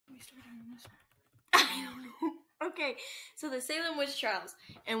I don't know. Okay, so the Salem witch trials,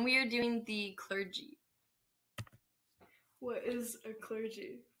 and we are doing the clergy. What is a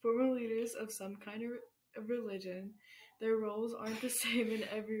clergy? Former leaders of some kind of religion. Their roles aren't the same in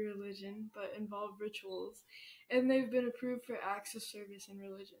every religion, but involve rituals, and they've been approved for acts of service in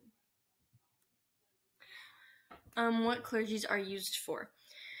religion. What clergies are used for?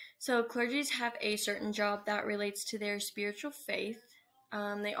 So clergies have a certain job that relates to their spiritual faith.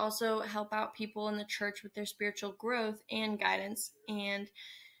 They also help out people in the church with their spiritual growth and guidance, and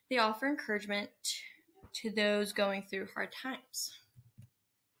they offer encouragement to those going through hard times.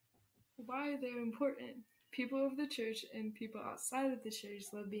 Why they're important? People of the church and people outside of the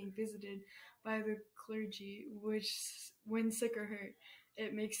church love being visited by the clergy, which, when sick or hurt,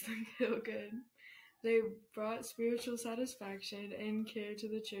 it makes them feel good. They brought spiritual satisfaction and care to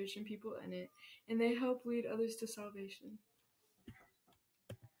the church and people in it, and they help lead others to salvation.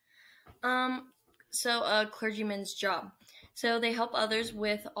 So a clergyman's job. So they help others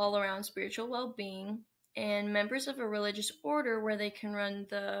with all-around spiritual well-being, and members of a religious order where they can run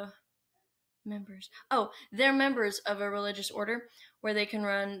the they're members of a religious order where they can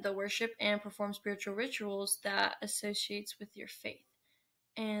run the worship and perform spiritual rituals that associates with your faith.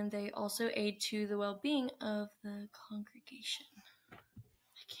 And they also aid to the well-being of the congregation. I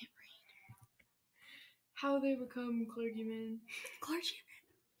can't read. How they become clergymen? Clergyman.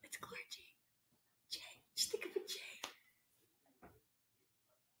 It's clergy. J. Just think of a J.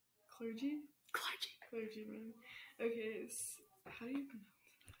 Clergy? Clergy. Clergyman. Okay, how do you pronounce that?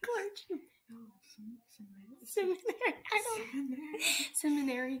 Clergy. No, Seminary. I don't know.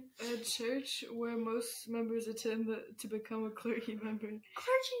 Seminary. A church where most members attend to become a clergy member.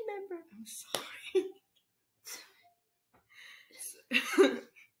 Clergy member. I'm sorry.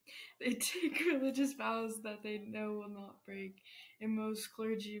 They take religious vows that they know will not break, and most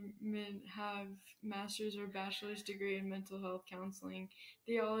clergymen have master's or bachelor's degree in mental health counseling,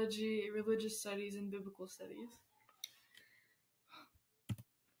 theology, religious studies, and biblical studies.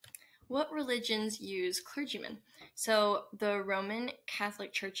 What religions use clergymen? So the Roman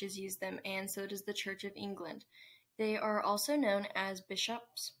Catholic churches use them, and so does the Church of England. They are also known as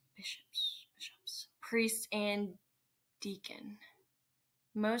bishops, priests, and deacon.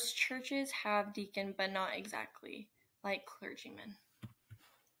 Most churches have deacon, but not exactly like clergymen.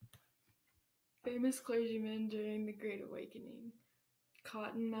 Famous clergymen during the Great Awakening.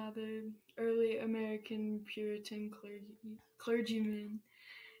 Cotton Mather, early American Puritan clergyman.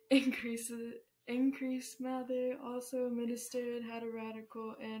 Increase Mather, also a minister and had a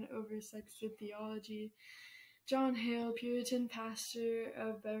radical and oversexed theology. John Hale, Puritan pastor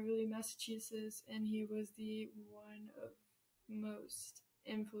of Beverly, Massachusetts, and he was the one of most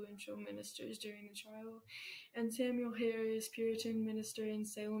influential ministers during the trial. And Samuel Harris, Puritan minister in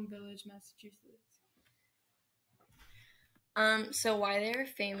Salem Village, Massachusetts. So why they were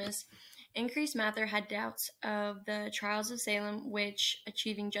famous. Increase Mather had doubts of the trials of Salem, which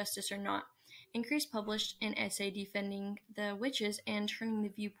achieving justice or not. Increase published an essay defending the witches and turning the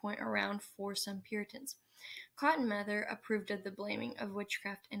viewpoint around for some Puritans. Cotton Mather approved of the blaming of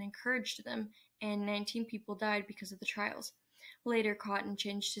witchcraft and encouraged them, and 19 people died because of the trials. Later, Cotton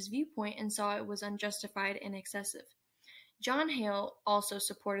changed his viewpoint and saw it was unjustified and excessive. John Hale also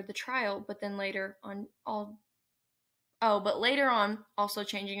supported the trial, but later on also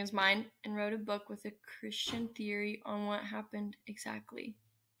changing his mind and wrote a book with a Christian theory on what happened exactly.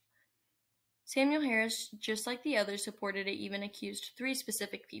 Samuel Harris, just like the others, supported it, even accused 3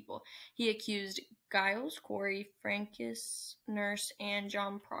 specific people. He accused Giles Corey, Francis Nurse, and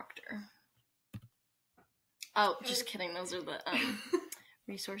John Proctor. Oh, just kidding. Those are the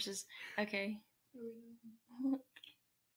resources. Okay.